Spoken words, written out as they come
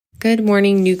Good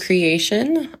morning, new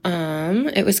creation.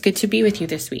 It was good to be with you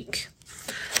this week.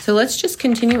 So let's just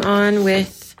continue on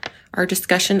with our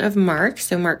discussion of Mark.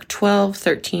 So Mark 12,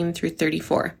 13 through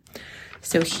 34.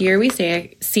 So here we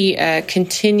see a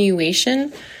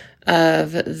continuation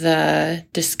of the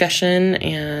discussion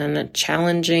and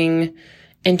challenging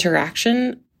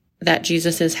interaction that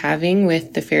Jesus is having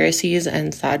with the Pharisees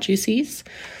and Sadducees.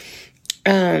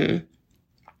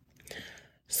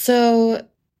 So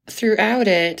throughout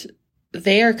it,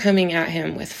 they are coming at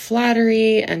him with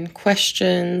flattery and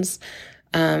questions,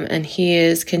 and he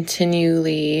is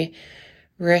continually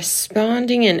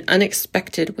responding in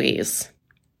unexpected ways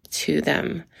to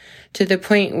them, to the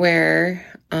point where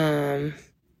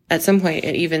at some point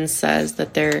it even says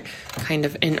that they're kind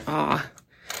of in awe.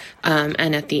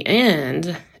 And at the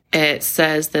end, it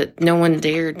says that no one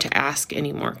dared to ask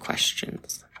any more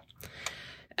questions.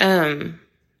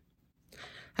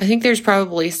 I think there's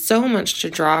probably so much to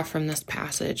draw from this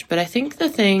passage, but I think the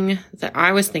thing that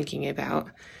I was thinking about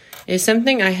is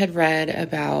something I had read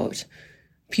about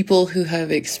people who have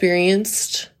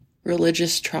experienced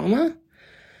religious trauma,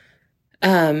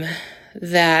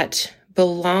 that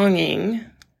belonging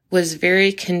was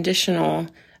very conditional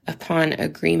upon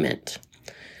agreement.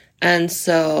 And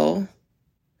so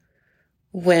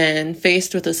when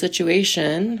faced with a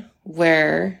situation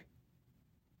where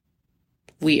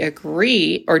we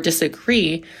agree or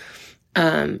disagree,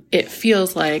 it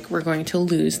feels like we're going to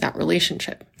lose that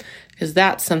relationship, because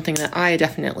that's something that I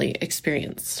definitely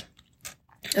experienced.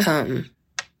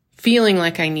 Feeling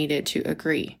like I needed to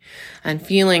agree, and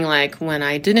feeling like when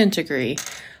I didn't agree,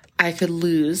 I could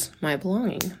lose my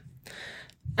belonging.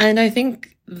 And I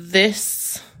think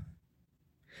these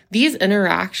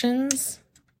interactions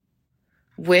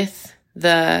with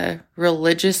the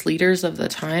religious leaders of the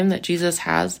time that Jesus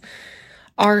has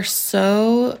are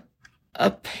so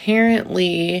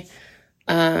apparently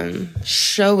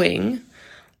showing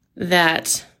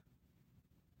that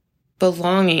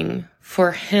belonging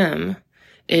for him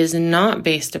is not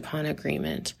based upon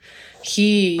agreement.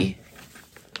 He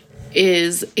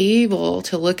is able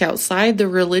to look outside the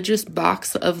religious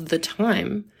box of the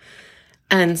time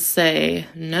and say,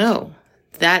 no,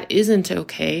 that isn't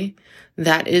okay.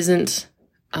 That isn't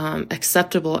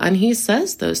acceptable. And he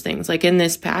says those things. Like in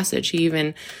this passage, he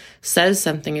even says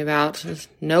something about,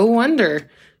 no wonder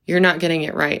you're not getting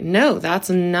it right. No, that's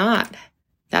not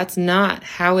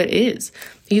how it is.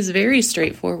 He's very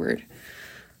straightforward.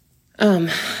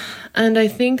 And I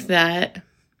think that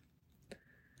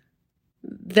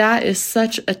is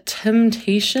such a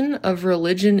temptation of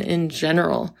religion in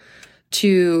general,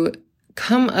 to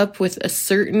come up with a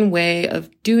certain way of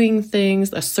doing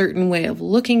things, a certain way of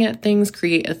looking at things,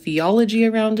 create a theology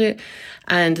around it,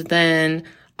 and then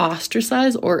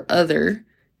ostracize or other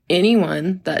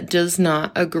anyone that does not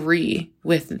agree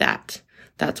with that.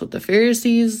 That's what the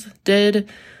Pharisees did.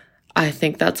 I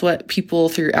think that's what people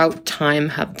throughout time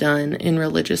have done in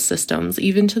religious systems,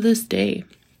 even to this day.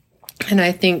 And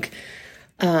I think,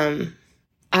 I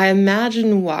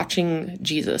imagine watching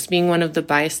Jesus, being one of the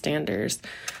bystanders,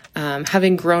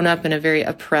 having grown up in a very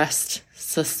oppressed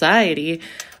society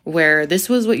where this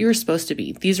was what you were supposed to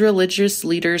be. These religious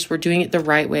leaders were doing it the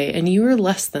right way, and you were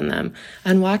less than them.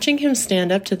 And watching him stand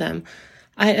up to them,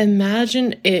 I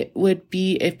imagine it would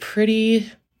be a pretty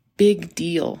big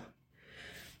deal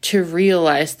to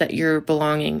realize that your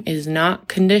belonging is not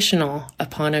conditional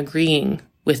upon agreeing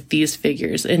with these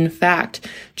figures. In fact,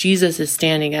 Jesus is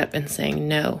standing up and saying,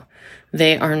 no,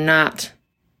 they are not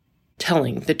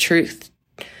telling the truth.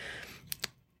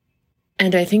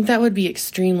 And I think that would be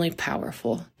extremely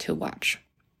powerful to watch.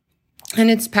 And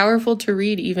it's powerful to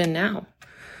read even now.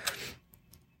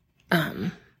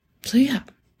 So yeah.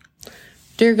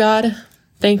 Dear God,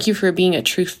 thank you for being a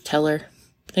truth teller.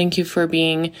 Thank you for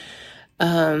being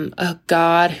a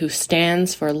God who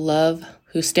stands for love,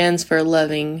 who stands for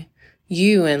loving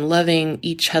you and loving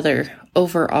each other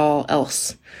over all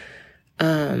else.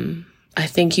 I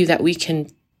thank you that we can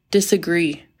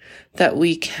disagree, that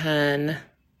we can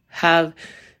have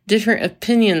different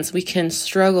opinions, we can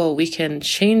struggle, we can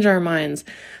change our minds,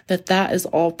 that is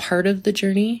all part of the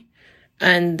journey,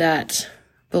 and that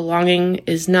belonging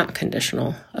is not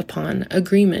conditional upon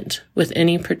agreement with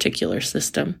any particular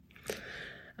system.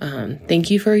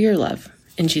 Thank you for your love.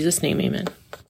 In Jesus' name, amen.